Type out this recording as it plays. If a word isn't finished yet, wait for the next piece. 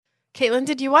Caitlin,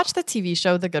 did you watch the TV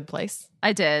show The Good Place?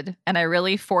 I did, and I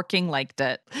really forking liked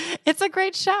it. It's a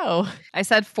great show. I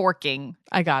said forking.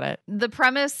 I got it. The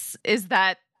premise is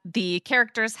that the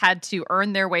characters had to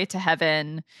earn their way to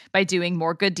heaven by doing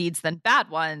more good deeds than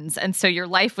bad ones. And so your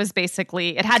life was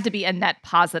basically, it had to be a net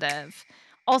positive.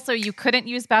 Also, you couldn't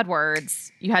use bad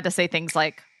words. You had to say things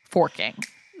like forking.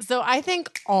 So I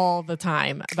think all the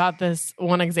time about this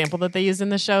one example that they used in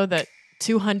the show that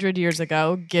 200 years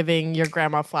ago, giving your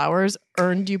grandma flowers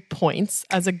earned you points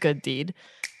as a good deed.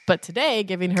 But today,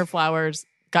 giving her flowers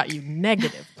got you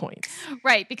negative points.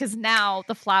 Right, because now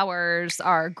the flowers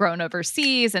are grown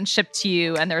overseas and shipped to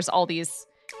you, and there's all these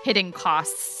hidden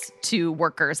costs to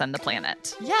workers and the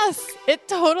planet. Yes, it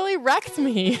totally wrecked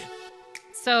me.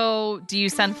 So, do you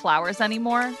send flowers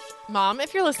anymore? Mom,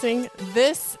 if you're listening,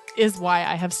 this is why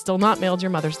I have still not mailed your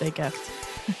Mother's Day gift.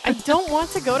 I don't want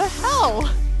to go to hell.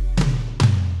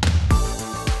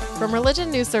 From Religion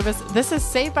News Service, this is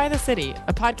Saved by the City,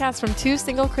 a podcast from two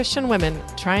single Christian women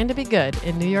trying to be good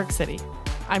in New York City.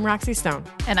 I'm Roxy Stone.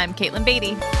 And I'm Caitlin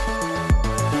Beatty.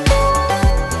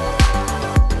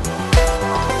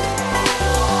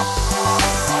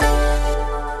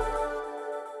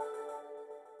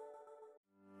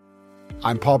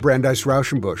 I'm Paul Brandeis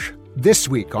Rauschenbusch. This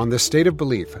week on The State of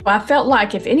Belief. I felt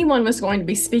like if anyone was going to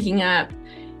be speaking up,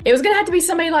 it was going to have to be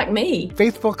somebody like me.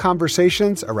 Faithful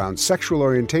conversations around sexual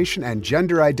orientation and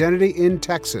gender identity in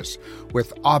Texas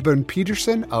with Auburn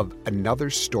Peterson of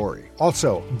Another Story.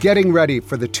 Also, getting ready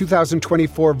for the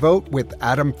 2024 vote with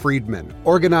Adam Friedman,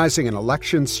 organizing an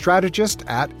election strategist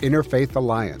at Interfaith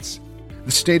Alliance.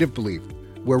 The State of Belief,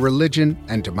 where religion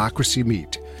and democracy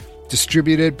meet.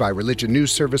 Distributed by Religion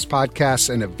News Service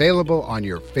Podcasts and available on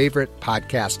your favorite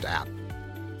podcast app.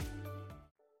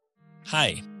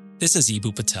 Hi, this is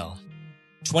Ibu Patel.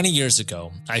 20 years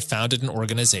ago, I founded an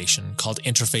organization called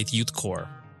Interfaith Youth Corps,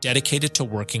 dedicated to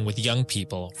working with young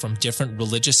people from different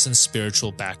religious and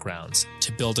spiritual backgrounds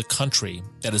to build a country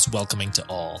that is welcoming to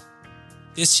all.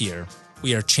 This year,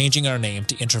 we are changing our name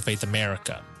to Interfaith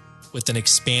America, with an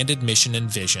expanded mission and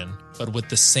vision, but with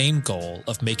the same goal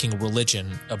of making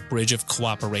religion a bridge of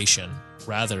cooperation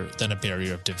rather than a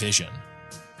barrier of division.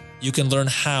 You can learn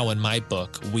how in my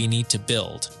book, We Need to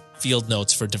Build, Field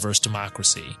Notes for Diverse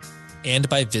Democracy, and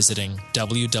by visiting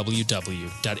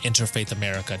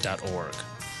www.interfaithamerica.org.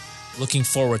 Looking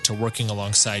forward to working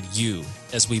alongside you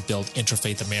as we build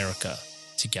Interfaith America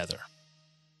together.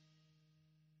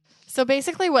 So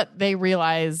basically what they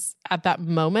realize at that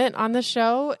moment on the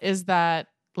show is that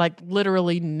like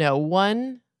literally no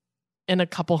one in a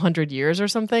couple hundred years or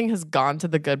something has gone to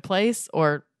the good place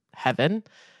or heaven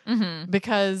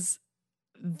because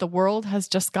the world has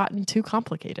just gotten too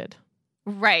complicated.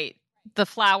 Right. The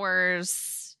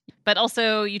flowers, but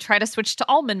also you try to switch to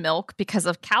almond milk because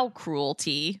of cow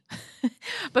cruelty.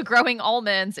 But growing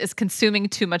almonds is consuming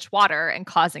too much water and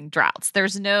causing droughts.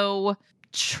 There's no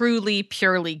truly,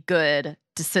 purely good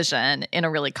decision in a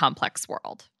really complex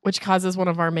world. Which causes one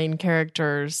of our main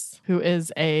characters, who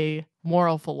is a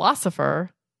moral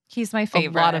philosopher, he's my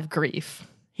favorite, a lot of grief.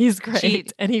 He's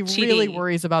great, and he really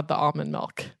worries about the almond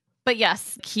milk. But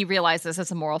yes, he realizes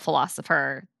as a moral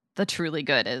philosopher, the truly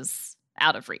good is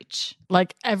out of reach.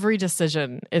 Like every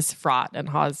decision is fraught and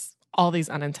has all these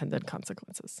unintended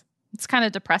consequences. It's kind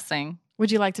of depressing.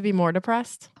 Would you like to be more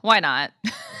depressed? Why not?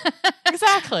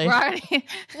 Exactly. Right.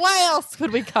 Why else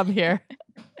would we come here?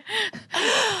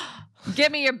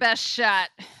 Give me your best shot.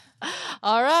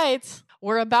 All right.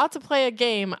 We're about to play a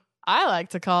game I like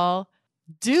to call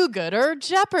Do-Gooder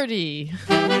Jeopardy.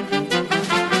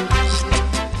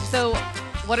 So,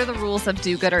 what are the rules of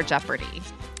Do-Gooder Jeopardy?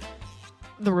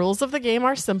 The rules of the game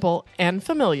are simple and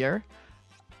familiar.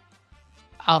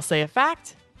 I'll say a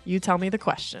fact. You tell me the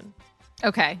question.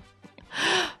 Okay.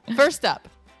 First up,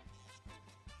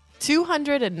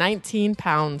 219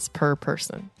 pounds per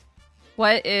person.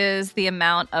 What is the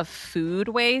amount of food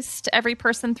waste every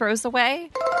person throws away?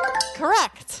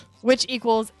 Correct. Which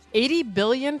equals 80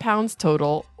 billion pounds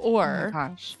total, or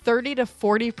 30 to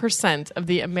 40% of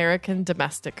the American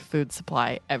domestic food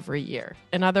supply every year.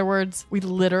 In other words, we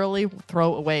literally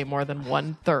throw away more than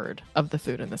 1/3 of the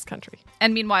food in this country.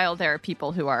 And meanwhile, there are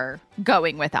people who are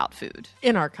going without food.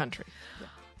 In our country.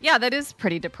 Yeah, that is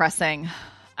pretty depressing.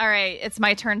 All right, it's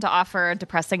my turn to offer a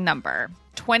depressing number.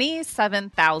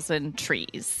 27,000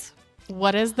 trees.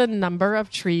 What is the number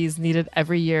of trees needed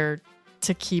every year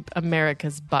to keep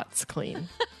America's butts clean?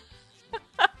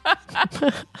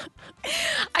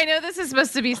 I know this is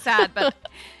supposed to be sad, but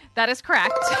that is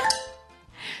correct.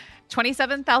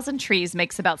 27,000 trees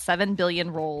makes about 7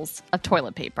 billion rolls of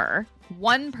toilet paper.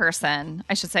 One person,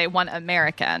 I should say one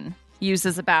American,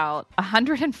 uses about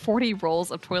 140 rolls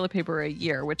of toilet paper a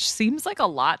year, which seems like a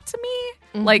lot to me.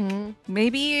 Like,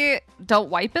 maybe don't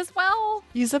wipe as well?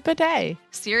 Use a bidet.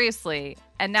 Seriously.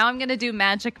 And now I'm going to do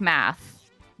magic math.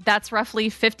 That's roughly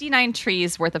 59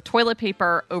 trees worth of toilet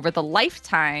paper over the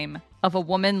lifetime of a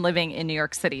woman living in New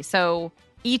York City. So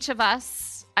each of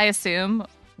us, I assume,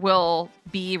 will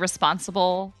be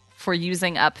responsible for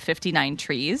using up 59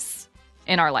 trees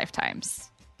in our lifetimes.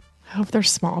 I hope they're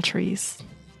small trees.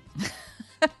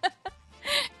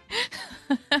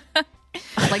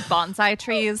 Like bonsai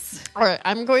trees. All right,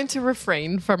 I'm going to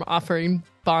refrain from offering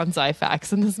bonsai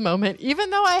facts in this moment, even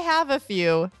though I have a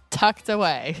few tucked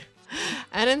away.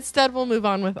 And instead, we'll move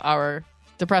on with our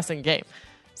depressing game.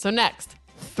 So next,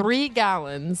 3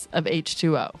 gallons of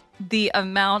H2O. The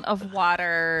amount of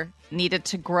water needed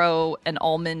to grow an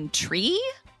almond tree?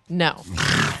 No.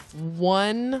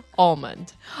 1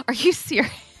 almond. Are you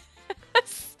serious?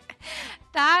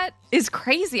 That is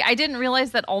crazy. I didn't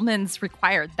realize that almonds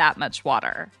required that much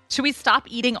water. Should we stop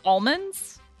eating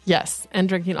almonds? Yes, and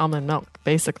drinking almond milk,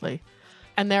 basically.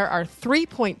 And there are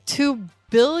 3.2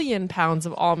 billion pounds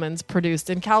of almonds produced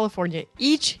in California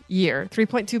each year.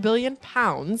 3.2 billion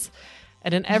pounds.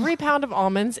 And in every pound of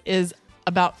almonds is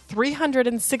about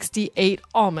 368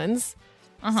 almonds.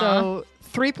 So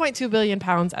 3.2 billion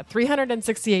pounds at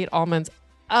 368 almonds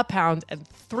a pound, and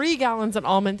 3 gallons an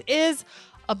almond is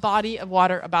a body of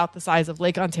water about the size of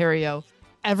Lake Ontario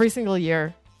every single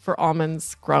year for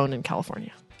almonds grown in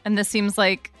California. And this seems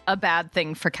like a bad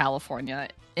thing for California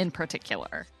in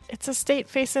particular. It's a state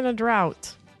facing a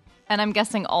drought. And I'm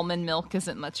guessing almond milk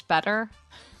isn't much better.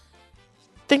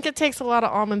 I think it takes a lot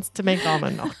of almonds to make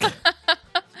almond milk.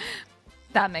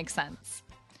 That makes sense.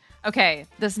 Okay,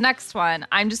 this next one,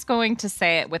 I'm just going to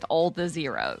say it with all the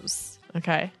zeros.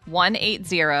 Okay.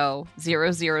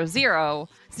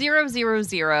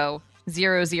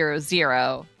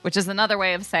 180,000,000,000, which is another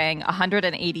way of saying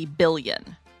 180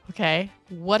 billion. Okay.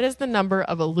 What is the number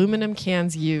of aluminum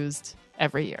cans used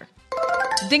every year?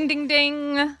 Ding, ding,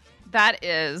 ding. That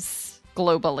is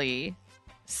globally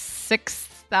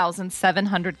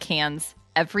 6,700 cans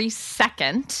every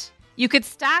second. You could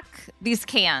stack these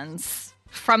cans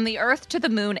from the Earth to the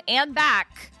moon and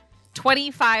back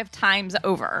 25 times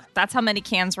over. That's how many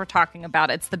cans we're talking about.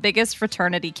 It's the biggest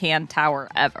fraternity can tower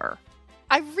ever.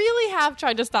 I really have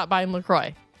tried to stop buying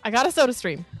LaCroix. I got a soda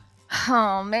stream.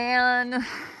 Oh, man.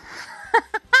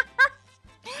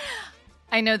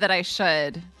 I know that I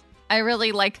should. I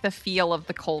really like the feel of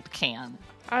the cold can.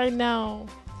 I know.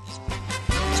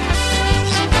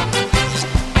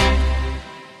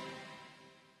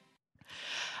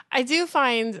 I do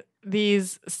find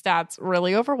these stats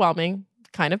really overwhelming,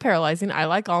 kind of paralyzing. I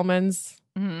like almonds.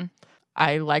 Mm-hmm.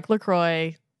 I like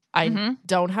LaCroix. I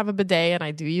don't have a bidet, and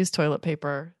I do use toilet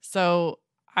paper. So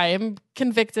I am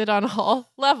convicted on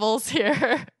all levels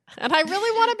here. And I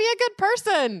really want to be a good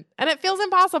person. And it feels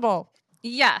impossible.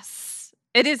 Yes,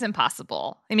 it is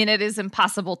impossible. I mean, it is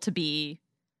impossible to be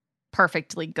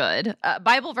perfectly good.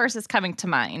 Bible verse is coming to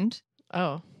mind.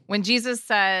 Oh. When Jesus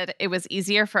said it was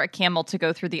easier for a camel to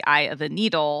go through the eye of a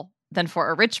needle than for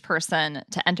a rich person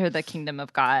to enter the kingdom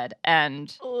of God.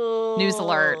 And news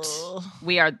alert,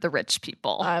 we are the rich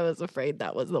people. I was afraid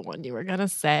that was the one you were going to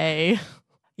say.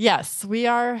 Yes, we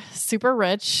are super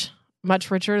rich,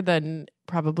 much richer than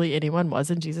probably anyone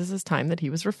was in Jesus' time that he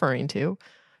was referring to.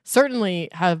 Certainly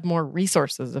have more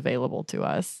resources available to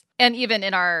us. And even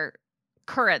in our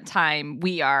current time,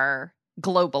 we are,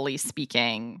 globally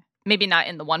speaking, maybe not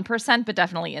in the 1%, but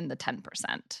definitely in the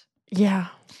 10%. Yeah.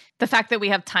 The fact that we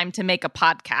have time to make a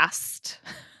podcast.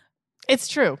 It's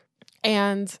true.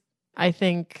 And I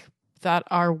think that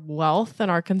our wealth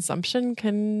and our consumption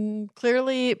can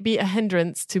clearly be a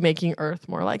hindrance to making Earth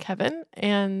more like heaven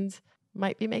and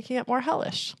might be making it more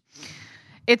hellish.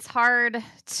 It's hard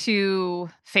to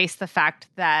face the fact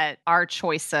that our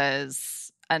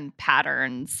choices and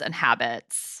patterns and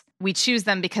habits, we choose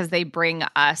them because they bring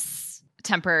us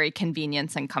temporary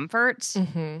convenience and comfort.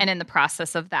 Mm-hmm. And in the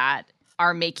process of that,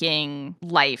 are making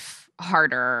life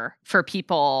harder for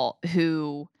people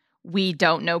who we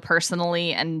don't know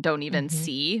personally and don't even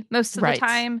see most of the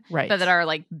time, but that are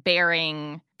like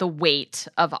bearing the weight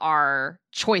of our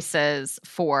choices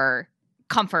for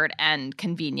comfort and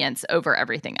convenience over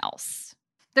everything else.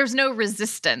 There's no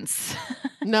resistance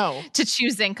to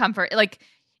choosing comfort. Like,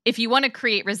 if you want to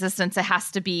create resistance, it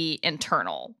has to be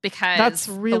internal, because that's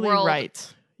really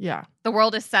right. Yeah. The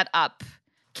world is set up,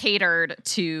 catered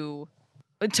to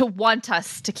want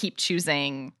us to keep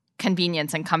choosing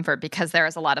convenience and comfort, because there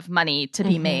is a lot of money to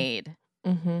be made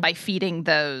by feeding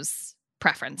those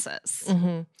preferences.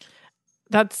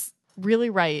 That's really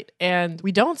right. And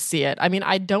we don't see it. I mean,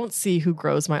 I don't see who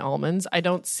grows my almonds. I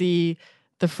don't see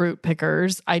the fruit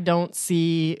pickers. I don't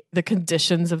see the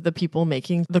conditions of the people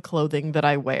making the clothing that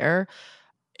I wear.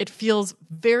 It feels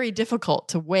very difficult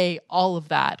to weigh all of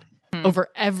that over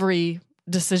every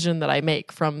decision that I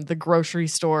make, from the grocery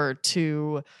store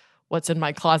to what's in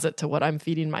my closet to what I'm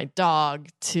feeding my dog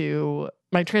to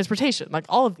my transportation, like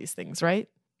all of these things, right?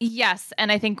 Yes.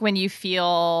 And I think when you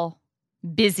feel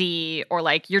busy or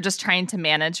like you're just trying to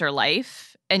manage your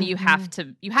life and you have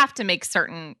to make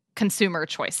certain consumer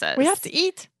choices. We have to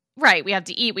eat. Right. We have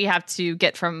to eat. We have to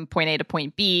get from point A to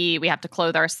point B. We have to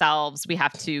clothe ourselves. We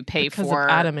have to pay because for of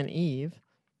Adam and Eve.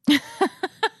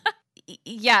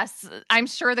 Yes. I'm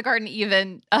sure the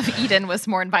Garden of Eden was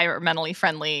more environmentally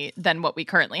friendly than what we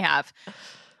currently have.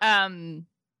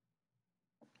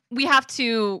 We have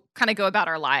to kind of go about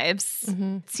our lives.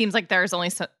 It seems like there's only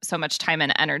so much time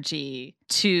and energy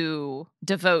to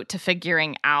devote to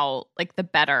figuring out like the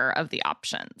better of the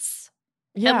options.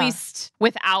 Yeah. At least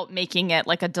without making it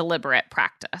like a deliberate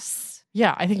practice.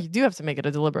 Yeah, I think you do have to make it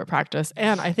a deliberate practice.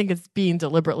 And I think it's being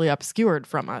deliberately obscured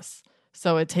from us.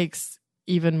 So it takes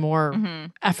even more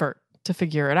effort to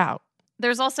figure it out.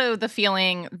 There's also the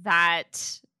feeling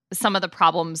that some of the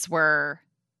problems we're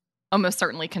almost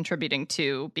certainly contributing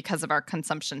to because of our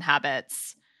consumption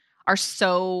habits are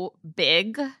so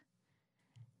big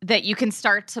that you can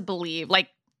start to believe, like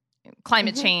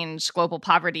climate change, global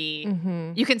poverty,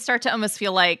 you can start to almost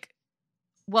feel like,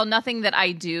 well, nothing that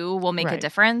I do will make a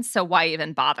difference, so why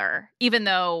even bother? Even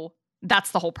though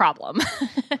that's the whole problem.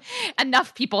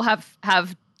 Enough people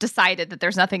have decided that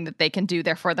there's nothing that they can do,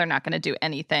 therefore they're not going to do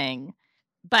anything.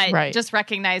 But just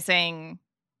recognizing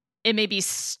it maybe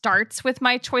starts with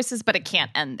my choices, but it can't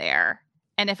end there.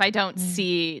 And if I don't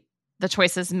see the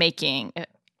choices making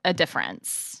a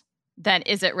difference, then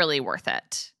is it really worth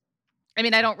it? I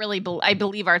mean, I don't really I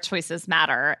believe our choices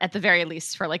matter, at the very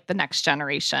least for like the next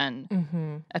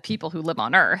generation of people who live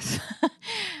on Earth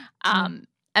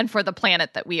and for the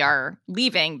planet that we are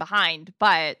leaving behind.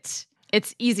 But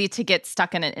it's easy to get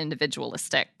stuck in an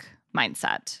individualistic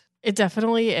mindset. It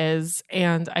definitely is.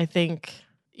 And I think,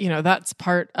 that's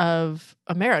part of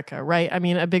America, right? I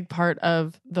mean, a big part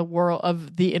of the world,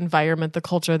 of the environment, the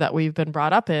culture that we've been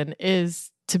brought up in is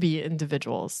to be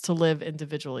individuals, to live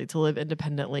individually, to live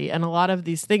independently. And a lot of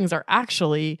these things are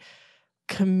actually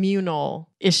communal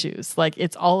issues. Like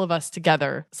it's all of us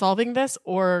together solving this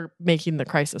or making the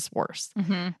crisis worse.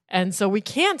 And so we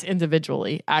can't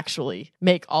individually actually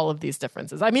make all of these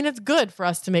differences. I mean, it's good for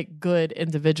us to make good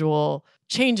individual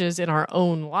changes in our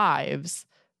own lives,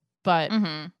 but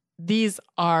these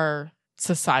are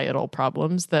societal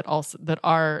problems that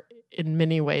are in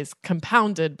many ways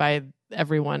compounded by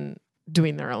everyone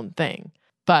doing their own thing.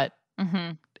 But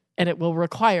and it will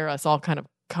require us all kind of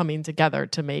coming together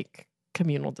to make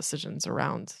communal decisions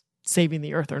around saving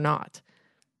the earth or not.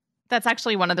 That's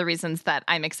actually one of the reasons that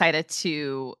I'm excited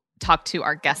to talk to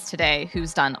our guest today,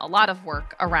 who's done a lot of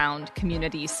work around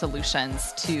community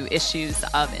solutions to issues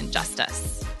of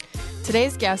injustice.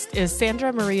 Today's guest is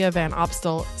Sandra Maria Van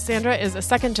Opstal. Sandra is a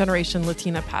second-generation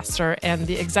Latina pastor and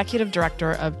the executive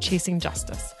director of Chasing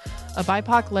Justice, a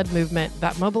BIPOC-led movement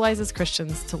that mobilizes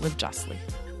Christians to live justly.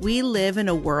 We live in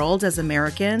a world as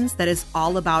Americans that is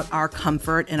all about our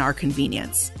comfort and our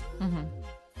convenience.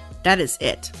 That is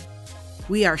it.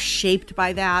 We are shaped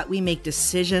by that. We make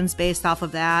decisions based off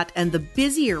of that. And the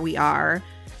busier we are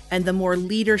and the more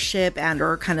leadership and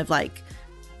or kind of like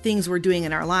things we're doing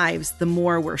in our lives, the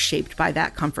more we're shaped by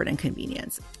that comfort and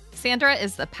convenience. Sandra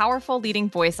is the powerful leading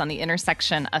voice on the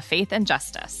intersection of faith and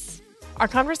justice. Our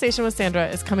conversation with Sandra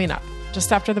is coming up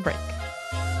just after the break.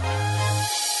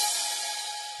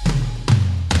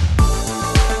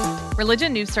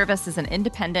 Religion News Service is an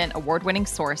independent, award-winning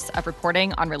source of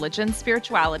reporting on religion,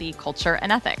 spirituality, culture,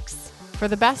 and ethics. For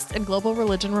the best in global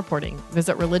religion reporting,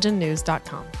 visit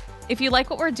religionnews.com. If you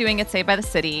like what we're doing at Saved by the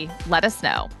City, let us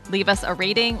know. Leave us a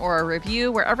rating or a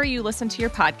review wherever you listen to your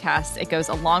podcasts. It goes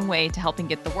a long way to helping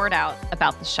get the word out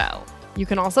about the show. You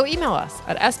can also email us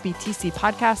at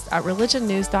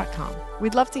sbtcpodcast@religionnews.com.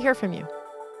 We'd love to hear from you.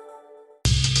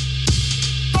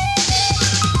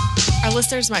 Our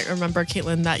listeners might remember,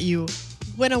 Caitlin, that you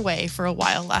went away for a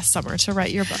while last summer to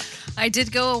write your book. I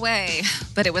did go away,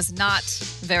 but it was not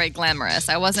very glamorous.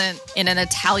 I wasn't in an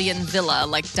Italian villa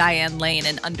like Diane Lane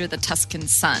in Under the Tuscan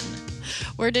Sun.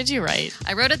 Where did you write?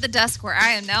 I wrote at the desk where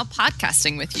I am now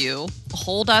podcasting with you,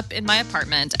 holed up in my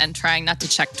apartment and trying not to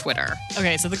check Twitter.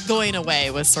 Okay, so the going away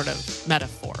was sort of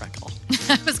metaphorical.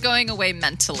 I was going away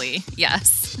mentally,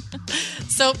 yes.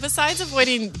 So besides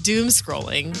avoiding doom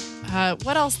scrolling,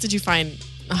 what else did you find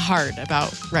hard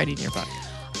about writing your book?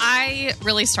 I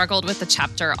really struggled with the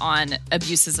chapter on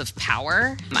abuses of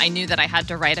power. I knew that I had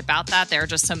to write about that. There are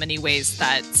just so many ways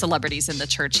that celebrities in the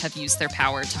church have used their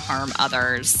power to harm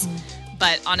others.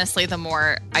 But honestly, the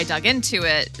more I dug into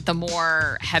it, the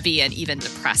more heavy and even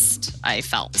depressed I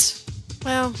felt.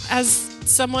 Well, as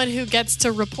someone who gets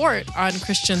to report on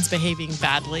Christians behaving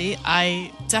badly,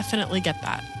 I definitely get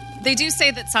that. They do say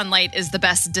that sunlight is the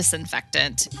best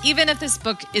disinfectant, even if this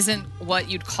book isn't what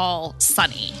you'd call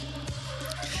sunny.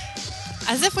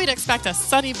 As if we'd expect a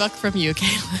sunny book from you,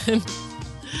 Caitlin.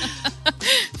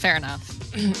 Fair enough.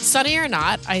 Sunny or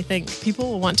not, I think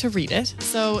people will want to read it.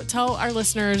 So tell our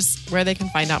listeners where they can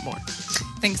find out more.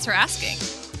 Thanks for asking.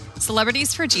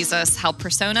 Celebrities for Jesus, How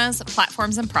Personas,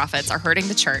 Platforms, and Profits Are Hurting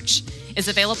the Church is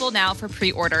available now for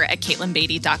pre-order at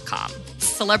CaitlinBeatty.com.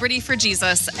 Celebrity for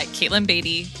Jesus at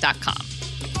CaitlinBeatty.com.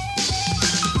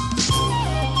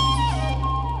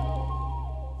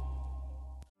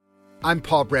 I'm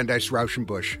Paul Brandeis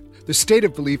Rauschenbusch. The State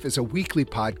of Belief is a weekly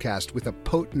podcast with a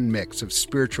potent mix of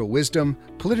spiritual wisdom,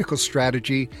 political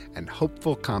strategy, and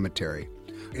hopeful commentary.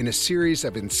 In a series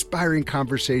of inspiring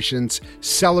conversations,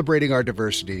 celebrating our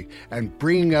diversity, and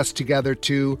bringing us together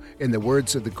to, in the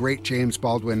words of the great James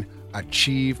Baldwin,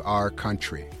 achieve our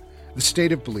country. The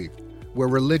State of Belief, where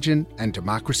religion and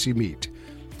democracy meet.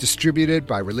 Distributed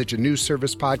by Religion News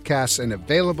Service Podcasts and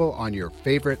available on your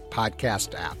favorite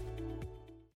podcast app.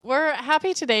 We're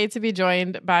happy today to be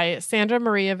joined by Sandra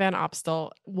Maria Van Opstal.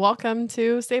 Welcome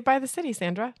to Saved by the City,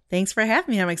 Sandra. Thanks for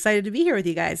having me. I'm excited to be here with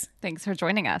you guys. Thanks for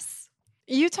joining us.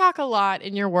 You talk a lot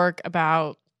in your work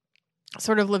about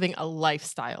sort of living a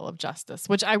lifestyle of justice,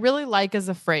 which I really like as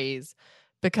a phrase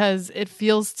because it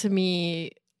feels to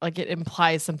me like it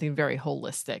implies something very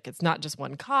holistic. It's not just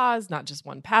one cause, not just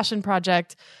one passion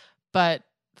project, but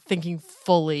thinking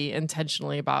fully,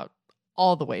 intentionally about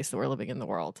all the ways that we're living in the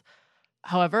world.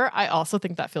 However, I also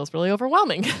think that feels really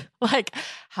overwhelming. Like,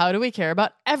 how do we care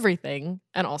about everything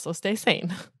and also stay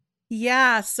sane?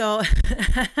 Yeah, so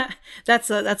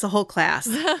that's a whole class.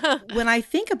 When I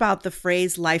think about the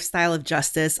phrase lifestyle of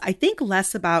justice, I think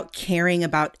less about caring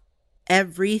about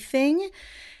everything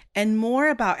and more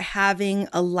about having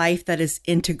a life that is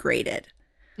integrated.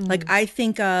 Like I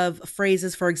think of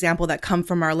phrases, for example, that come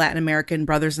from our Latin American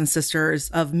brothers and sisters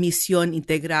of misión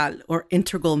integral or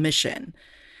integral mission.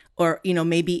 Or, you know,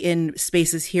 maybe in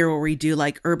spaces here where we do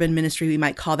like urban ministry, we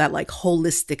might call that like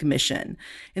holistic mission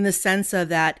in the sense of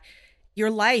that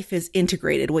your life is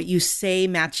integrated. What you say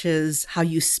matches how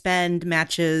you spend,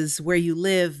 matches where you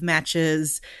live,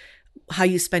 matches how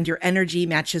you spend your energy,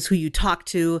 matches who you talk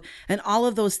to. And all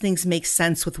of those things make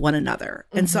sense with one another.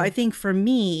 And so I think for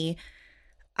me,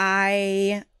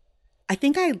 I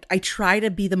think I try to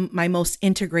be my most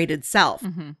integrated self.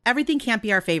 Everything can't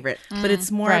be our favorite, but it's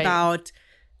more about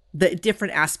the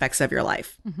different aspects of your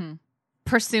life.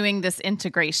 Pursuing this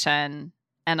integration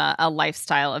and a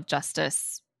lifestyle of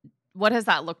justice, what has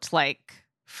that looked like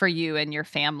for you and your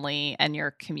family and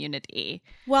your community?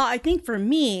 Well, I think for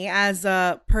me, as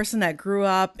a person that grew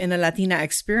up in a Latina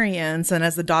experience and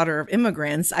as the daughter of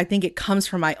immigrants, I think it comes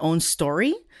from my own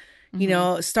story. You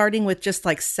know, starting with just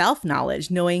like self-knowledge,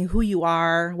 knowing who you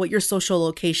are, what your social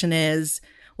location is,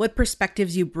 what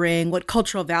perspectives you bring, what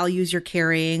cultural values you're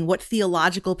carrying, what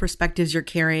theological perspectives you're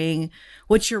carrying,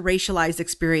 what your racialized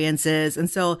experience is. And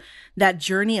so that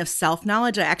journey of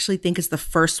self-knowledge, I actually think is the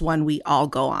first one we all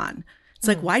go on. It's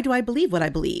like, why do I believe what I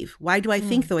believe? Why do I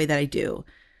think the way that I do?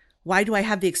 Why do I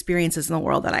have the experiences in the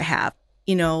world that I have?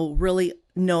 You know, really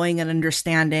knowing and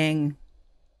understanding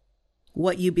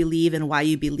what you believe and why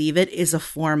you believe it is a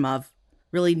form of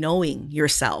really knowing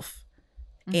yourself.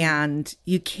 And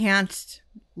you can't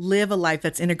live a life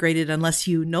that's integrated unless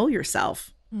you know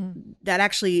yourself. That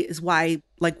actually is why,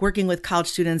 like, working with college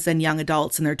students and young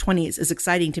adults in their 20s is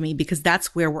exciting to me, because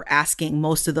that's where we're asking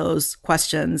most of those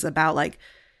questions about, like,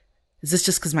 is this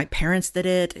just because my parents did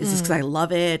it? Is this because I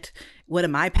love it? What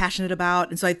am I passionate about?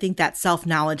 And so I think that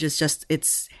self-knowledge is just,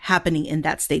 it's happening in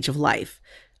that stage of life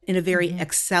in a very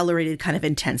accelerated kind of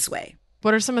intense way.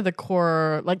 What are some of the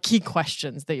core, like, key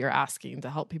questions that you're asking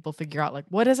to help people figure out, like,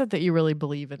 what is it that you really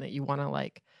believe in that you want to,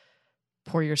 like,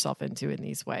 pour yourself into in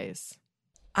these ways?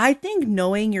 I think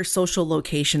knowing your social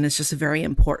location is just very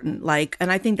important. Like,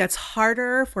 and I think that's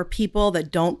harder for people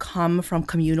that don't come from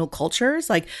communal cultures.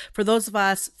 Like, for those of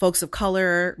us, folks of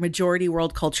color, majority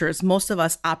world cultures, most of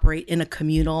us operate in a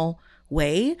communal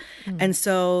way. And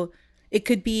so it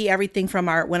could be everything from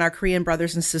when our Korean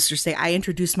brothers and sisters say, I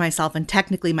introduce myself and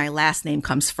technically my last name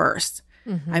comes first.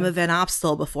 I'm a Van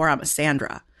Opstal before I'm a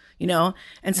Sandra, you know?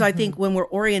 And so I think when we're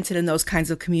oriented in those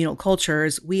kinds of communal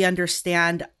cultures, we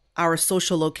understand our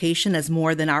social location as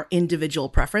more than our individual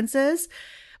preferences.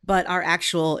 but our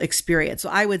actual experience. So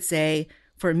I would say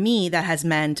for me, that has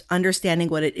meant understanding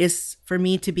what it is for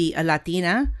me to be a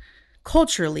Latina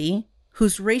culturally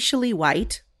who's racially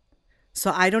white.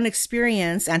 So I don't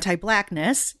experience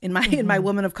anti-Blackness in my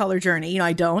woman of color journey.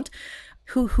 I don't.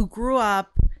 Who grew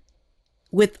up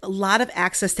with a lot of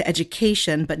access to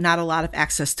education, but not a lot of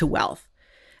access to wealth.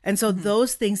 And so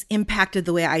those things impacted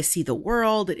the way I see the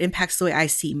world. It impacts the way I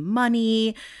see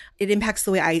money. It impacts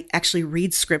the way I actually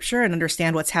read scripture and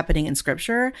understand what's happening in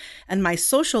scripture. And my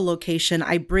social location,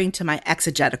 I bring to my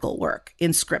exegetical work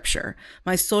in scripture.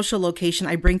 My social location,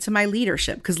 I bring to my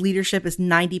leadership, because leadership is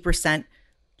 90%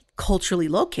 culturally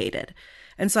located.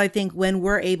 And so I think when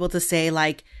we're able to say,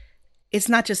 like, it's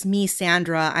not just me,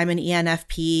 Sandra, I'm an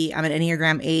ENFP, I'm an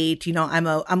Enneagram 8,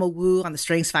 I'm a woo on the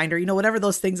Strengths Finder, whatever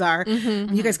those things are.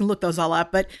 You guys can look those all up.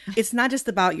 But it's not just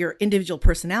about your individual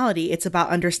personality. It's about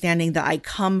understanding that I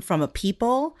come from a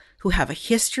people who have a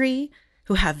history,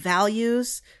 who have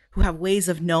values, who have ways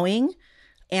of knowing,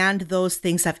 and those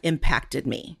things have impacted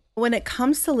me. When it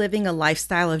comes to living a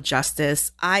lifestyle of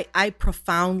justice, I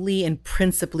profoundly and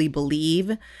principally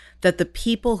believe that the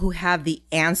people who have the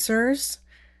answers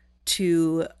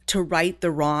to right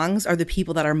the wrongs are the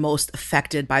people that are most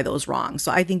affected by those wrongs.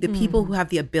 So I think the people who have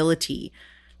the ability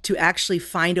to actually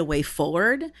find a way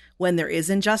forward when there is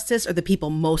injustice are the people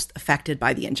most affected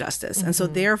by the injustice. And so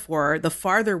therefore, the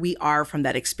farther we are from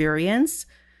that experience,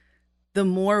 the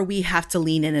more we have to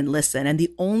lean in and listen. And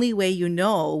the only way you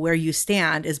know where you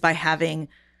stand is by having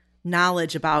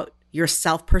knowledge about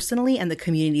yourself personally and the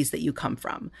communities that you come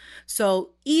from. So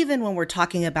even when we're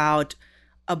talking about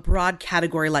a broad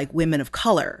category like women of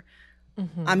color,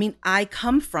 I mean, I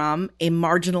come from a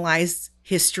marginalized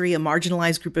history, a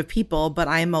marginalized group of people, but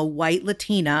I'm a white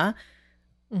Latina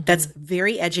that's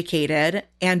very educated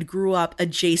and grew up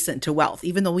adjacent to wealth.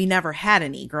 Even though we never had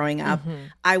any growing up,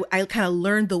 I kind of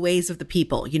learned the ways of the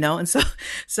people, and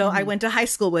so I went to high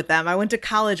school with them, I went to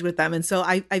college with them, and so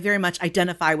I very much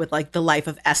identify with like the life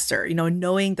of Esther,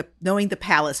 knowing the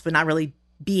palace, but not really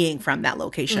being from that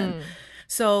location.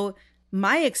 So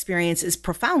my experience is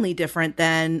profoundly different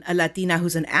than a Latina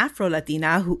who's an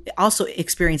Afro-Latina who also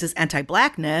experiences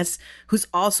anti-Blackness, who's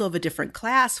also of a different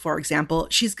class, for example.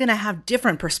 She's going to have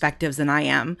different perspectives than I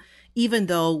am, even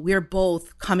though we're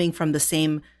both coming from the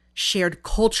same shared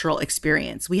cultural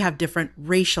experience. We have different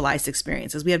racialized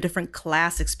experiences. We have different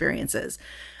class experiences.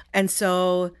 And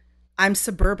so I'm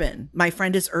suburban. My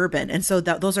friend is urban. And so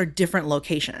those are different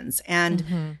locations.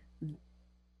 And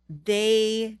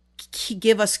they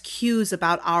give us cues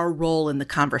about our role in the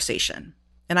conversation.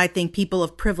 And I think people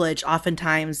of privilege,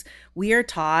 oftentimes we are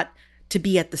taught to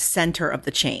be at the center of the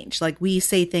change. Like we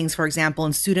say things, for example,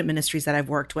 in student ministries that I've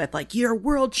worked with, like, you're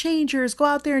world changers, go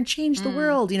out there and change the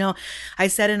world. I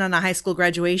said it on a high school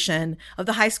graduation of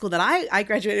the high school that I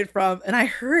graduated from. And I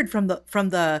heard from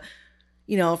the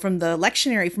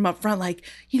lectionary from up front, like,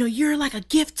 you're like a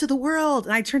gift to the world.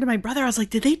 And I turned to my brother, I was like,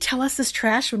 did they tell us this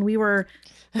trash when we were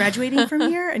graduating from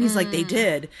here? And he's like, they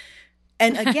did.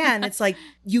 And again, it's like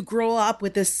you grow up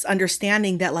with this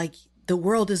understanding that like the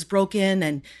world is broken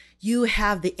and you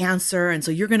have the answer. And so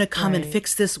you're going to come and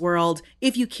fix this world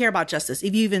if you care about justice,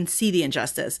 if you even see the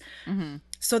injustice.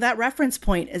 So that reference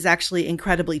point is actually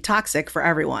incredibly toxic for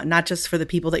everyone, not just for the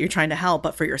people that you're trying to help,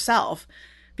 but for yourself.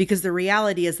 Because the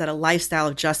reality is that a lifestyle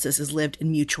of justice is lived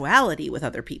in mutuality with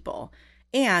other people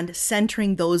and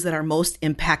centering those that are most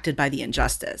impacted by the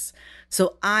injustice.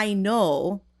 So I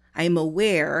am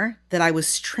aware that I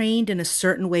was trained in a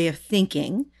certain way of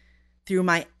thinking through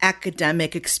my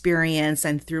academic experience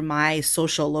and through my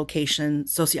social location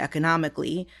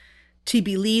socioeconomically to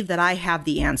believe that I have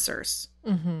the answers.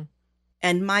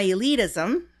 And my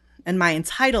elitism and my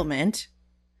entitlement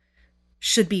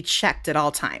should be checked at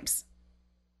all times.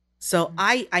 So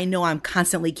I know I'm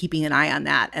constantly keeping an eye on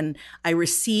that. And I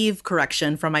receive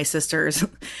correction from my sisters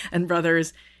and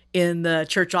brothers in the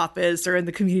church office or in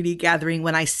the community gathering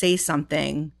when I say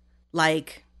something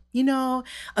like,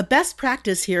 a best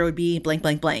practice here would be blank,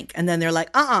 blank, blank. And then they're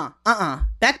like,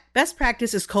 best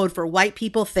practice is code for white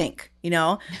people think,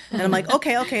 And I'm like,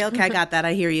 okay, I got that.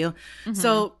 I hear you.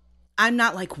 So I'm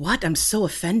not like, what? I'm so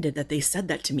offended that they said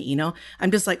that to me, I'm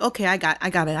just like, okay, I got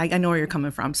it. I know where you're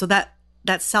coming from. So that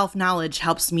self-knowledge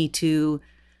helps me to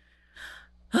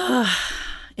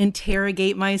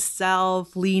interrogate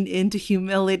myself, lean into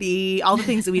humility, all the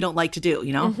things that we don't like to do,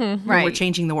 when we're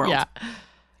changing the world. Yeah.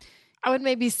 I would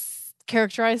maybe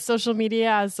characterize social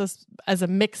media as a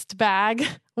mixed bag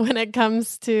when it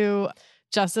comes to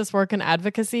justice work and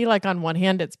advocacy. Like on one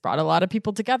hand, it's brought a lot of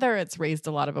people together. It's raised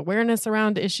a lot of awareness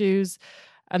around issues.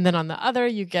 And then on the other,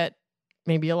 you get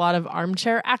maybe a lot of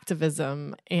armchair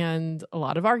activism and a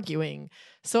lot of arguing.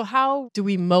 So how do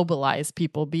we mobilize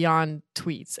people beyond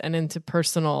tweets and into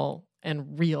personal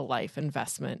and real life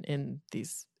investment in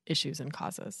these issues and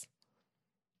causes?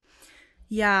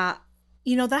 Yeah,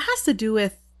 that has to do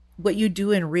with what you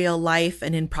do in real life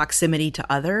and in proximity to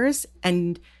others,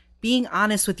 and being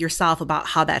honest with yourself about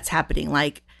how that's happening.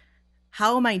 Like,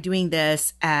 how am I doing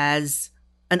this as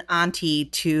an auntie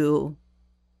to,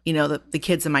 the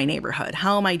kids in my neighborhood?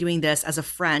 How am I doing this as a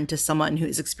friend to someone who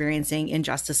is experiencing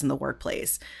injustice in the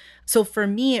workplace? So for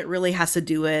me, it really has to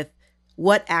do with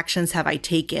what actions have I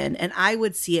taken? And I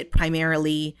would see it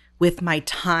primarily with my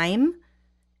time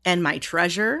and my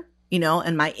treasure,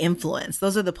 and my influence.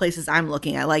 Those are the places I'm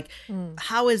looking at. Like,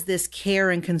 how is this care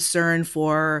and concern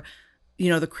for,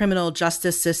 the criminal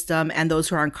justice system and those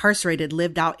who are incarcerated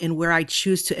lived out in where I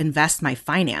choose to invest my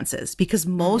finances? Because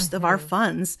most of our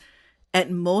funds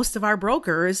at most of our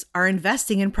brokers are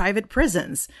investing in private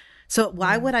prisons. So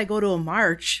why would I go to a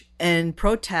march and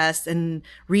protest and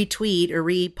retweet or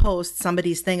repost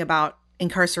somebody's thing about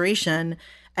incarceration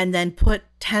and then put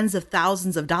tens of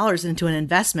thousands of dollars into an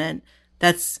investment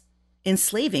that's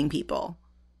enslaving people?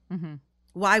 Mm-hmm.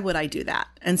 Why would I do that?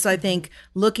 And so I think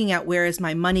looking at, where is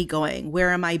my money going?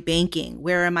 Where am I banking?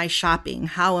 Where am I shopping?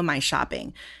 How am I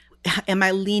shopping? Am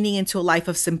I leaning into a life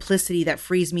of simplicity that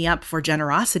frees me up for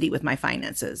generosity with my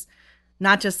finances?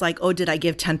 Not just like, oh, did I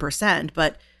give 10%?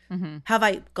 But have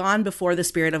I gone before the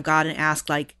Spirit of God and asked,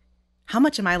 like, how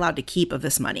much am I allowed to keep of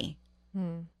this money?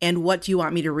 And what do you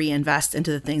want me to reinvest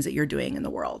into the things that you're doing in the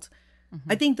world?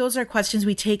 I think those are questions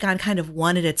we take on kind of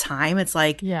one at a time. It's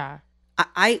like,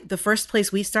 the first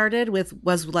place we started with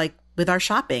was like with our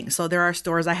shopping. So there are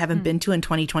stores I haven't been to in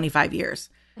 20, 25 years.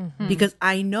 Because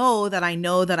I know that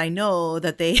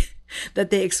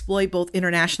they exploit both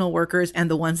international workers and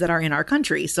the ones that are in our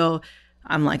country. So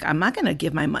I'm like, I'm not going to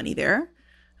give my money there.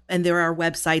 And there are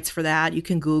websites for that. You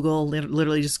can Google,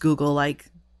 literally just Google like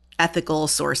ethical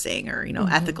sourcing or,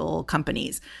 ethical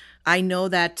companies. I know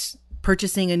that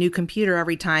purchasing a new computer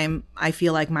every time I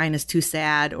feel like mine is too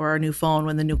sad, or a new phone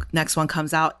when the next one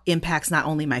comes out, impacts not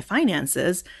only my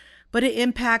finances, but it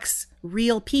impacts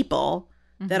real people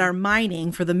that are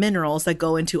mining for the minerals that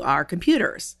go into our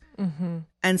computers.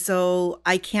 And so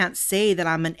I can't say that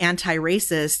I'm an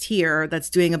anti-racist here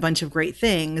that's doing a bunch of great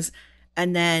things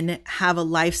and then have a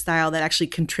lifestyle that actually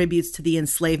contributes to the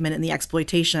enslavement and the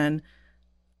exploitation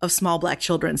of small Black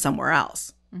children somewhere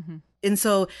else. And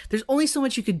so there's only so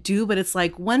much you could do, but it's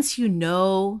like, once you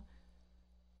know,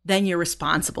 then you're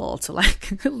responsible to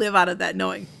like live out of that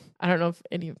knowing. I don't know if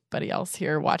anybody else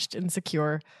here watched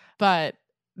Insecure, but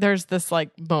there's this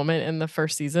like moment in the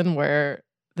first season where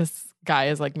this guy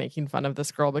is like making fun of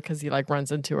this girl because he like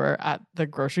runs into her at the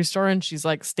grocery store and she's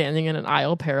like standing in an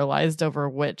aisle paralyzed over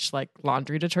which like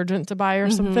laundry detergent to buy or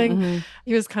something.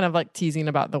 He was kind of like teasing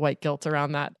about the white guilt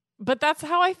around that. But that's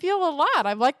how I feel a lot.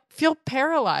 I like feel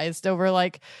paralyzed over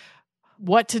like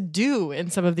what to do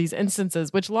in some of these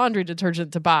instances, which laundry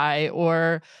detergent to buy,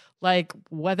 or like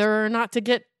whether or not to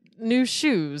get new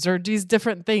shoes, or these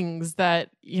different things that,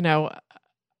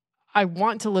 I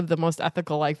want to live the most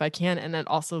ethical life I can. And it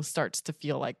also starts to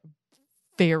feel like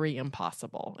very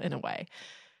impossible in a way.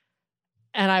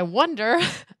 And I wonder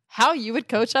how you would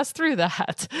coach us through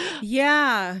that.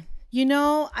 Yeah.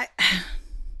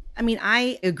 I mean,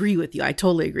 I agree with you. I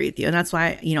totally agree with you. And that's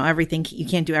why, everything, you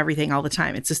can't do everything all the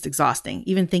time. It's just exhausting.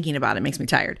 Even thinking about it makes me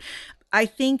tired. I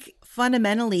think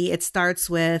fundamentally it starts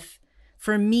with,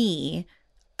 for me,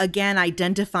 again,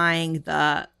 identifying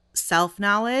the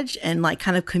self-knowledge and like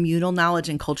kind of communal knowledge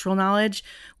and cultural knowledge.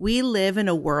 We live in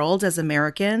a world as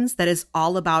Americans that is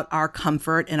all about our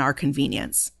comfort and our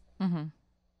convenience.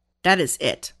 That is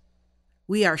it.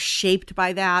 We are shaped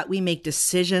by that. We make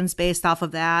decisions based off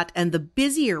of that. And the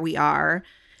busier we are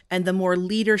and the more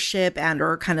leadership and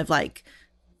or kind of like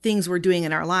things we're doing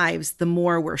in our lives, the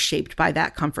more we're shaped by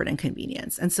that comfort and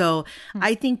convenience. And so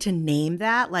I think to name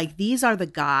that, like, these are the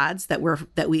gods that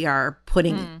we are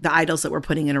putting, the idols that we're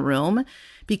putting in a room,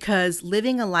 because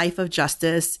living a life of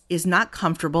justice is not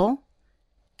comfortable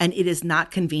and it is not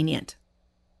convenient,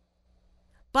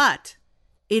 but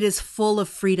it is full of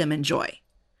freedom and joy.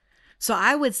 So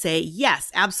I would say, yes,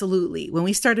 absolutely. When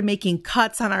we started making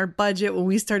cuts on our budget, when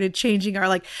we started changing our,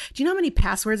 like, do you know how many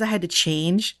passwords I had to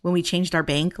change when we changed our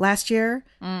bank last year?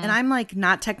 And I'm like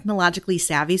not technologically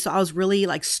savvy. So I was really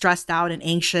like stressed out and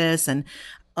anxious. And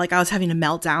like I was having a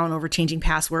meltdown over changing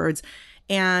passwords.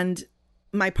 And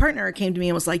my partner came to me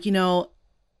and was like,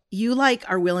 you like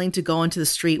are willing to go into the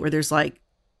street where there's like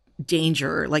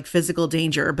danger, like physical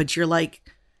danger, but you're like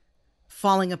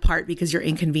falling apart because you're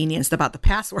inconvenienced about the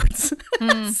passwords. So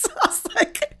I was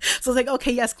So it's like,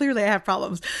 okay, yes, clearly I have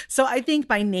problems. So I think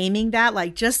by naming that,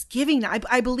 like just giving,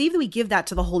 I believe that we give that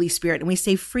to the Holy Spirit and we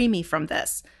say, free me from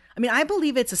this. I mean, I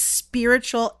believe it's a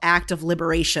spiritual act of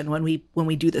liberation when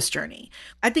we do this journey.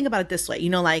 I think about it this way,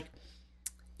 like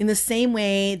in the same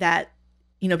way that,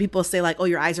 people say like, oh,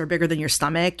 your eyes are bigger than your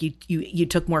stomach. You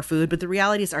took more food. But the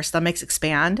reality is our stomachs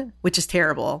expand, which is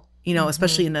terrible,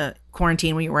 especially in the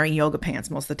quarantine when you're wearing yoga pants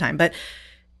most of the time. But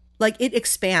like it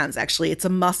expands, actually. It's a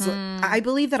muscle. I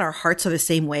believe that our hearts are the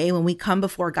same way when we come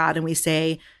before God and we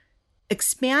say,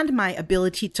 expand my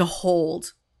ability to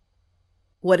hold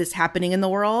what is happening in the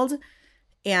world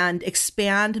and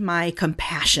expand my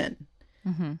compassion.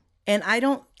 And I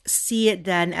don't see it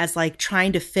then as like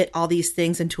trying to fit all these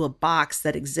things into a box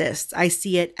that exists. I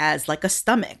see it as like a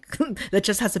stomach that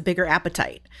just has a bigger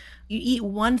appetite. You eat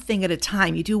one thing at a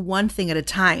time. You do one thing at a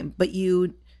time. But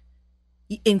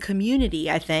in community,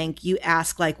 I think you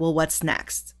ask like, well, what's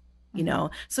next?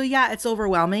 So yeah, it's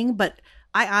overwhelming. But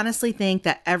I honestly think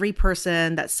that every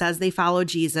person that says they follow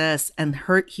Jesus and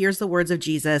hears the words of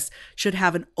Jesus should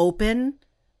have an open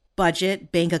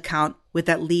budget bank account with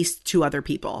at least 2 other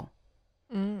people.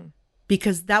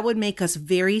 Because that would make us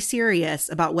very serious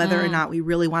about whether or not we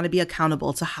really want to be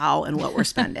accountable to how and what we're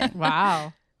spending.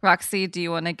 Wow. Roxy, do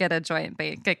you want to get a joint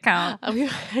bank account?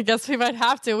 I guess we might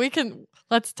have to.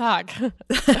 Let's talk.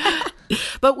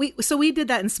 But we did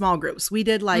that in small groups. We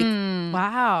did like,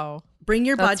 wow. Bring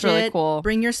your That's budget, really cool.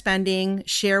 Bring your spending,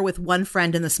 share with one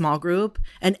friend in the small group,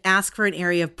 and ask for an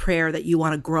area of prayer that you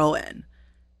want to grow in.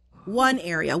 One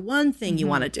area, one thing you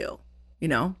want to do,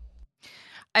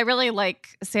 I really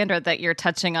like, Sandra, that you're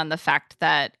touching on the fact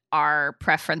that our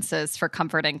preferences for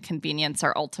comfort and convenience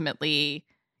are ultimately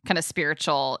kind of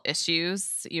spiritual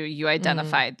issues. You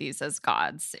identified these as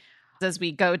gods. As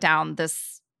we go down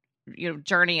this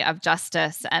journey of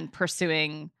justice and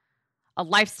pursuing a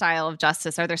lifestyle of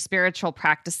justice, are there spiritual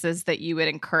practices that you would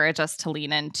encourage us to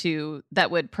lean into that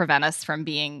would prevent us from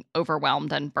being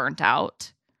overwhelmed and burnt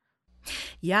out?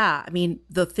 Yeah. I mean,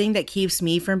 the thing that keeps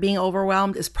me from being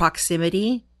overwhelmed is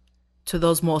proximity to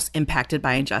those most impacted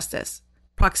by injustice.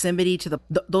 Proximity to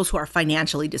those who are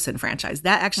financially disenfranchised.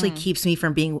 That actually keeps me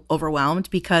from being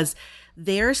overwhelmed because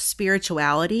their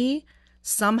spirituality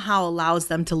somehow allows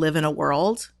them to live in a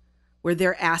world where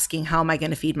they're asking, how am I going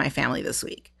to feed my family this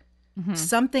week?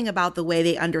 Something about the way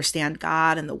they understand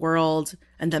God and the world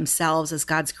and themselves as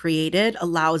God's created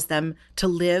allows them to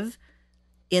live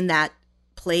in that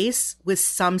place with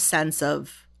some sense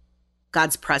of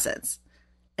God's presence.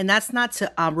 And that's not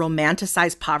to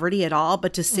romanticize poverty at all,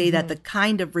 but to say that the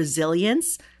kind of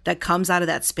resilience that comes out of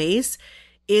that space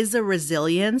is a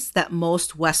resilience that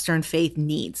most Western faith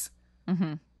needs.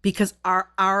 Because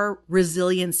our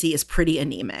resiliency is pretty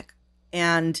anemic.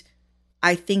 And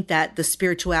I think that the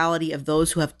spirituality of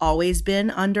those who have always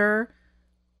been under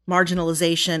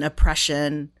marginalization,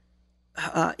 oppression,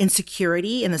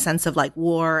 insecurity in the sense of like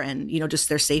war and, just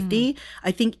their safety.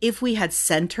 I think if we had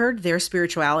centered their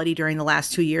spirituality during the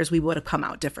last 2 years, we would have come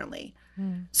out differently.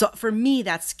 So for me,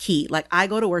 that's key. Like I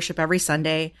go to worship every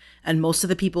Sunday and most of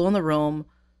the people in the room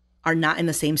are not in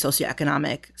the same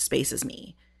socioeconomic space as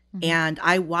me. And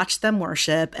I watch them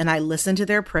worship and I listen to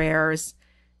their prayers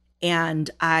and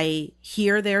I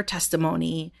hear their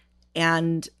testimony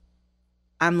and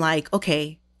I'm like,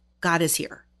 okay, God is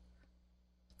here.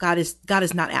 God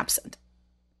is not absent.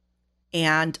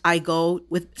 And I go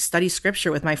study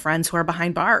scripture with my friends who are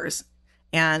behind bars.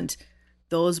 And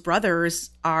those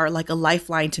brothers are like a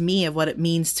lifeline to me of what it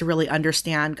means to really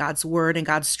understand God's word and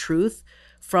God's truth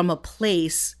from a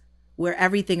place where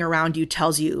everything around you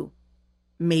tells you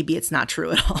maybe it's not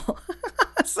true at all.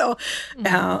 So,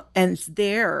 and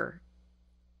their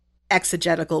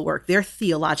exegetical work, their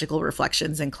theological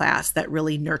reflections in class that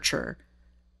really nurture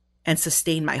and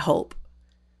sustain my hope.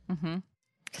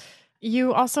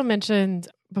 You also mentioned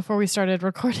before we started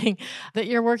recording that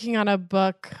you're working on a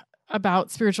book about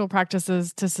spiritual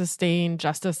practices to sustain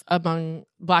justice among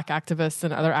Black activists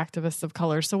and other activists of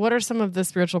color. So what are some of the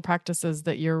spiritual practices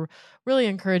that you're really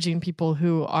encouraging people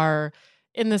who are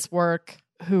in this work,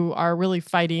 who are really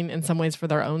fighting in some ways for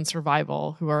their own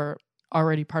survival, who are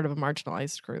already part of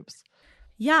marginalized groups?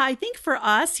 Yeah, I think for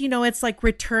us, it's like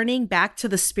returning back to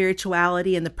the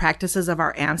spirituality and the practices of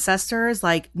our ancestors,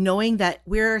 like knowing that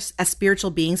we're as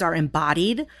spiritual beings are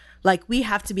embodied. Like we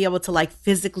have to be able to like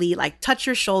physically like touch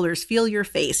your shoulders, feel your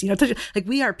face, like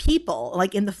we are people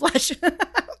like in the flesh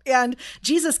and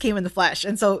Jesus came in the flesh.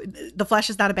 And so the flesh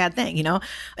is not a bad thing,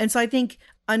 And so I think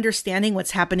understanding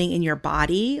what's happening in your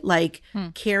body, like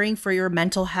caring for your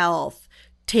mental health,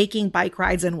 taking bike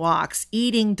rides and walks,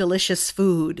 eating delicious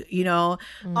food,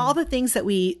 all the things that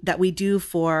we do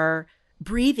for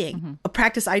breathing. A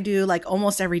practice I do like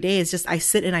almost every day is just I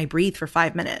sit and I breathe for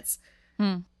 5 minutes,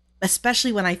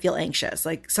 especially when I feel anxious.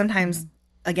 Like sometimes,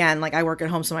 again, like I work at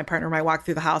home, so my partner might walk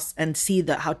through the house and see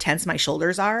how tense my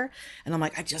shoulders are. And I'm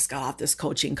like, I just got off this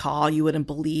coaching call. You wouldn't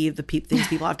believe the things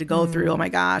people have to go through. Oh my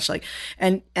gosh. Like,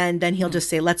 and then he'll just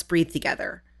say, let's breathe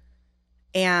together.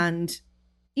 And,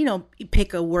 you know,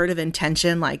 pick a word of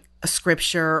intention, like a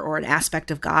scripture or an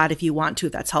aspect of God if you want to,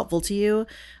 if that's helpful to you.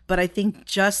 But I think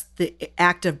just the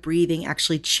act of breathing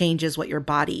actually changes what your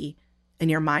body and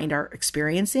your mind are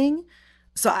experiencing.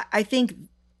 So I think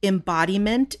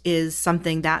embodiment is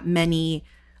something that many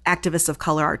activists of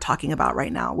color are talking about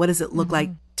right now. What does it look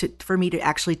like for me to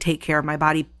actually take care of my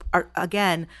body?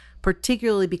 Again,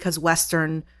 particularly because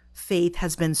Western faith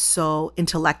has been so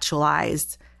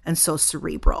intellectualized and so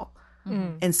cerebral.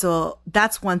 And so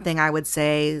that's one thing I would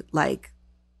say, like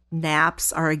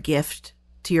naps are a gift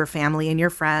to your family and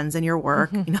your friends and your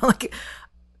work, you know, like,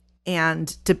 and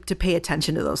to pay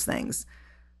attention to those things.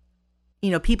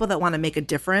 You know, people that want to make a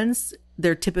difference,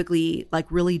 they're typically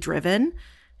like really driven,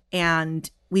 and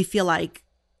we feel like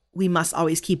we must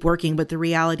always keep working. But the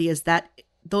reality is that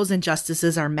those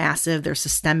injustices are massive. They're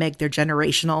systemic. They're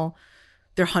generational.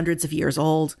 They're hundreds of years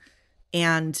old,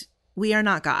 and we are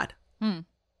not God.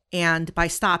 And by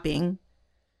stopping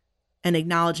and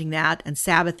acknowledging that and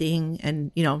Sabbathing and,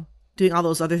 you know, doing all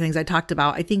those other things I talked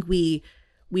about, I think we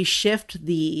shift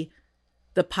the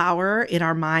power in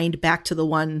our mind back to the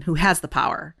one who has the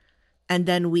power. And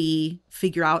then we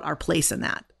figure out our place in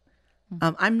that.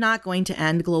 I'm not going to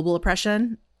end global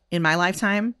oppression in my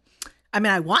lifetime. I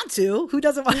mean, I want to. Who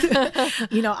doesn't want to?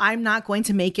 You know, I'm not going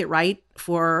to make it right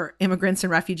for immigrants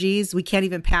and refugees. We can't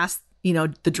even pass, you know,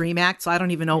 the DREAM Act. So I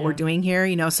don't even know what we're doing here,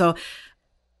 you know. So,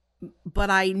 but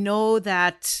I know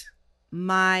that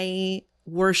my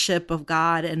worship of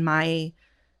God and my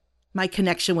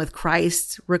connection with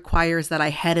Christ requires that I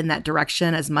head in that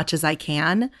direction as much as I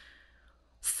can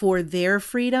for their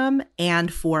freedom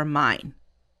and for mine.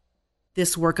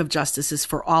 This work of justice is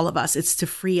for all of us. It's to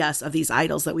free us of these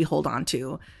idols that we hold on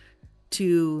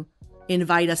to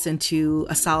invite us into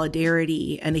a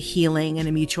solidarity and a healing and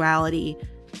a mutuality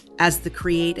as the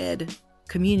created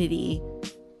community.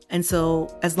 And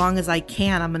so as long as I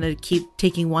can, I'm going to keep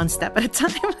taking one step at a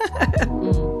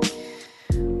time.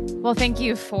 Well, thank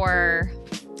you for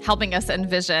helping us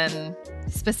envision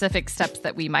specific steps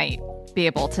that we might be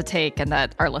able to take and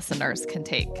that our listeners can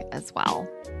take as well.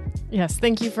 Yes,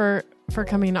 thank you for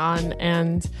coming on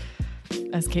and,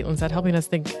 as Caitlin said, helping us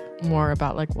think more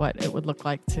about like what it would look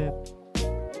like to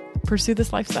pursue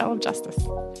this lifestyle of justice.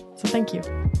 So thank you.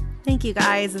 Thank you,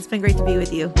 guys. It's been great to be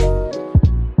with you.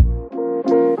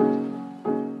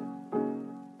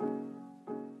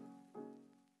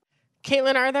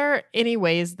 Caitlin, are there any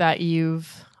ways that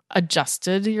you've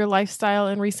adjusted your lifestyle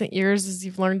in recent years as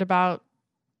you've learned about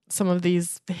some of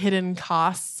these hidden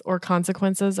costs or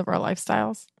consequences of our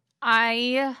lifestyles?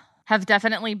 I have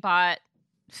definitely bought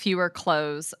fewer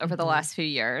clothes over the last few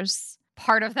years.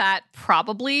 Part of that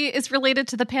probably is related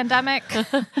to the pandemic,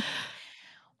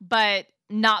 but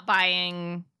not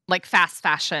buying like fast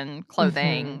fashion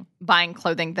clothing, buying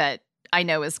clothing that I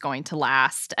know is going to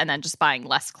last, and then just buying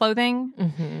less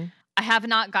clothing. I have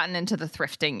not gotten into the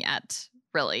thrifting yet,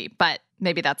 really, but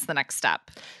maybe that's the next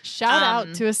step. Shout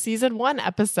out to a season 1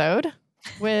 episode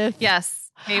with...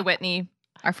 Yes. Hey, Whitney.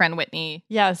 Our friend Whitney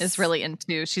is really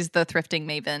into, she's the thrifting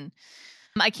maven.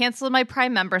 I canceled my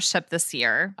Prime membership this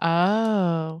year.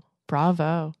 Oh,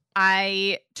 bravo.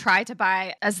 I try to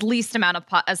buy as least amount of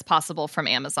as possible from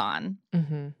Amazon.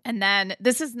 And then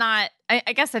this is not,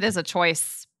 I guess it is a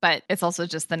choice, but it's also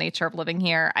just the nature of living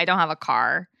here. I don't have a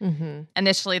car.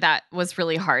 Initially, that was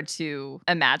really hard to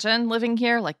imagine living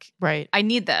here. Like, right. I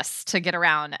need this to get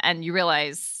around. And you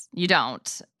realize you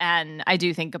don't. And I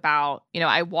do think about, you know,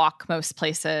 I walk most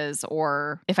places,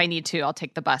 or if I need to, I'll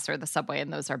take the bus or the subway.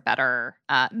 And those are better.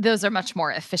 Those are much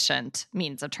more efficient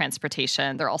means of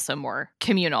transportation. They're also more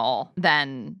communal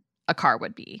than a car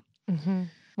would be.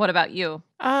 What about you?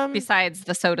 Besides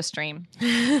the soda stream?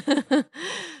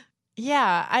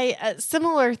 Yeah, I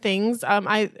similar things.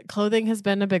 Clothing has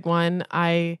been a big one.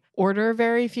 I order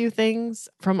very few things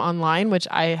from online, which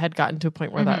I had gotten to a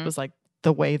point where that was like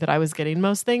the way that I was getting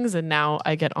most things, and now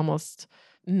I get almost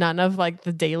none of like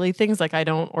the daily things. Like I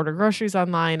don't order groceries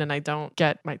online, and I don't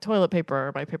get my toilet paper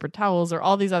or my paper towels or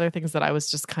all these other things that I was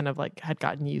just kind of like had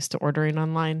gotten used to ordering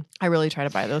online. I really try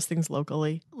to buy those things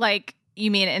locally. Like,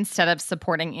 you mean instead of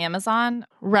supporting Amazon?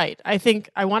 Right. I think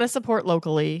I want to support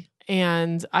locally.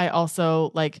 And I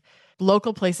also like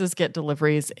local places get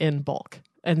deliveries in bulk.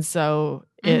 And so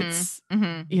it's,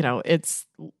 you know, it's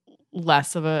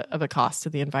less of a cost to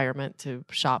the environment to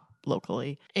shop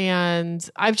locally. And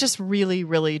I've just really,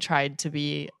 really tried to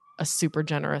be a super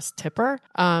generous tipper,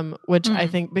 which I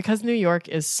think because New York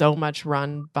is so much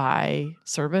run by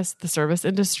the service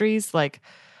industries, like,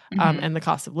 and the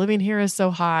cost of living here is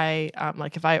so high.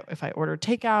 Like if I order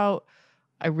takeout,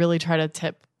 I really try to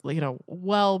tip,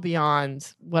 well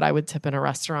beyond what I would tip in a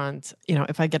restaurant.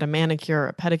 If I get a manicure or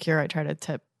a pedicure, I try to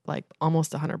tip like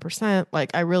almost 100%. Like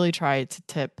I really try to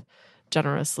tip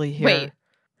generously here. Wait,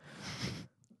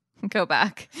 go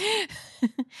back.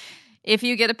 If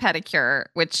you get a pedicure,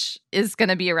 which is going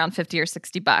to be around $50 or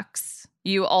 $60,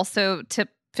 you also tip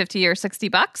 $50 or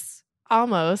 $60?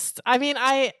 Almost. I mean,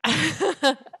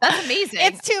 that's amazing.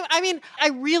 I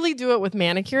really do it with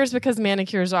manicures because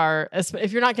manicures are,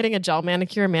 if you're not getting a gel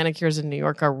manicure, manicures in New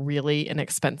York are really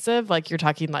inexpensive. Like you're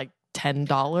talking like $10,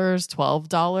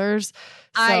 $12. So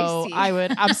I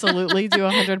would absolutely do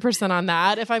 100% on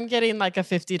that. If I'm getting like a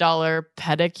 $50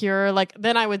 pedicure, like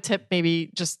then I would tip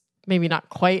maybe not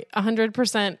quite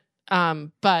 100%.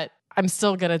 But I'm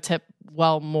still going to tip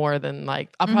well more than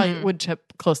like, I probably would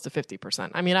tip close to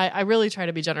 50%. I mean, I really try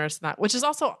to be generous in that, which is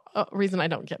also a reason I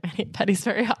don't get many pedis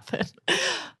very often.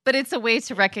 But it's a way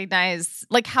to recognize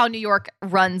like how New York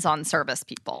runs on service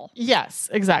people. Yes,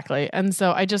 exactly. And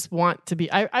so I just want to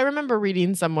be, I remember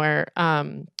reading somewhere,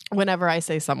 whenever I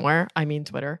say somewhere, I mean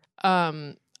Twitter.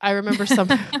 I remember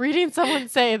reading someone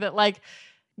say that like,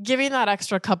 giving that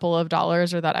extra couple of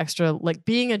dollars or that extra, like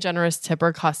being a generous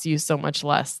tipper costs you so much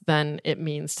less than it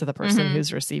means to the person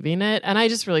who's receiving it. And I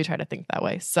just really try to think that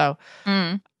way. So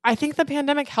I think the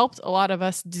pandemic helped a lot of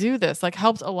us do this, like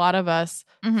helped a lot of us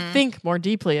think more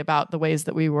deeply about the ways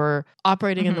that we were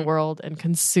operating in the world and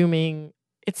consuming.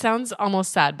 It sounds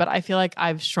almost sad, but I feel like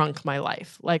I've shrunk my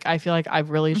life. Like I feel like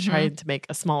I've really tried to make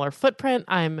a smaller footprint.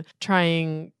 I'm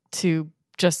trying to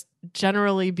just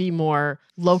generally be more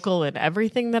local in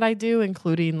everything that I do,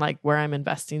 including like where I'm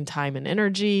investing time and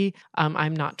energy.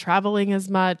 I'm not traveling as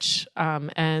much.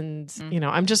 And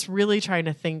I'm just really trying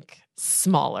to think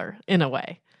smaller in a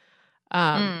way,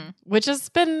 which it's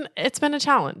been a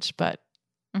challenge, but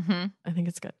I think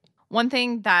it's good. One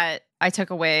thing that I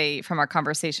took away from our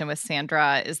conversation with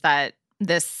Sandra is that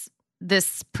this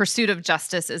pursuit of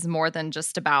justice is more than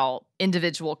just about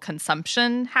individual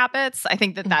consumption habits. I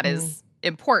think that is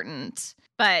important,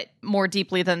 but more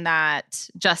deeply than that,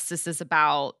 justice is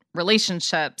about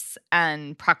relationships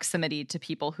and proximity to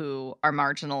people who are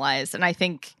marginalized. And I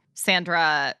think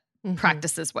Sandra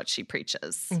practices what she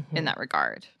preaches in that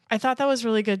regard. I thought that was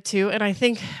really good too. And I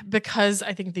think because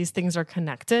I think these things are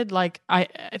connected, like I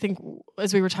think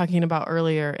as we were talking about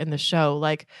earlier in the show,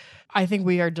 like I think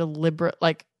we are deliberate,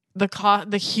 like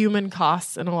the human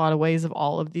costs in a lot of ways of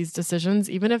all of these decisions,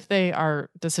 even if they are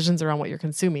decisions around what you're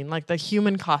consuming, like the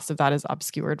human cost of that is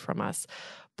obscured from us,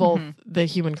 both the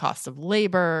human cost of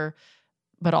labor,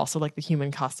 but also like the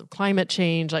human cost of climate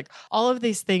change, like all of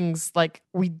these things, like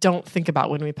we don't think about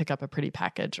when we pick up a pretty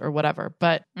package or whatever.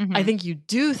 But I think you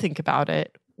do think about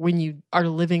it when you are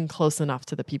living close enough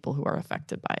to the people who are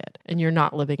affected by it and you're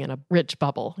not living in a rich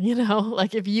bubble,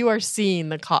 like if you are seeing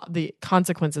the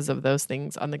consequences of those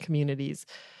things on the communities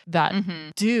that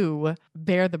do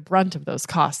bear the brunt of those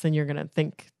costs, then you're going to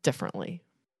think differently.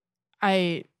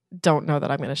 I don't know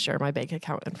that I'm going to share my bank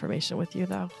account information with you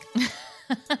though.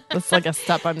 That's like a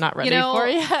step I'm not ready for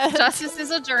yet. Justice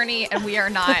is a journey and we are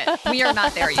not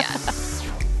there yet.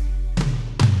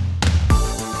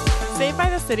 Saved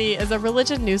by the City is a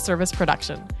Religion News Service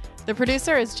production. The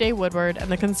producer is Jay Woodward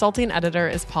and the consulting editor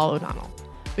is Paul O'Donnell.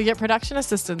 We get production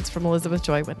assistance from Elizabeth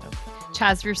Joy Wyndham.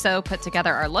 Chaz Rousseau put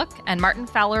together our look and Martin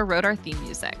Fowler wrote our theme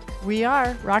music. We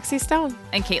are Roxy Stone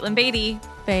and Caitlin Beatty.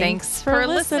 Thanks for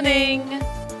listening.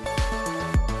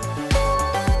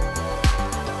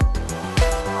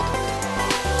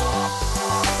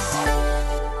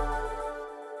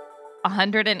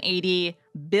 $180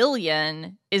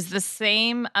 billion is the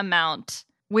same amount,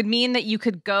 would mean that you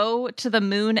could go to the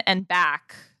moon and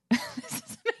back. This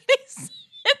doesn't make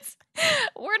sense.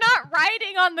 We're not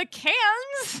riding on the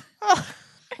cans.